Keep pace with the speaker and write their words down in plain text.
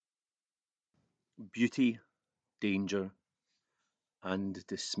Beauty, Danger, and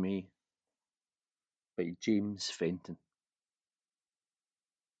Dismay by James Fenton.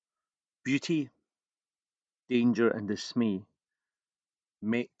 Beauty, danger, and dismay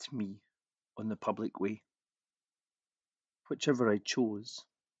met me on the public way. Whichever I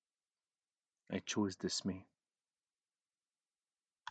chose dismay.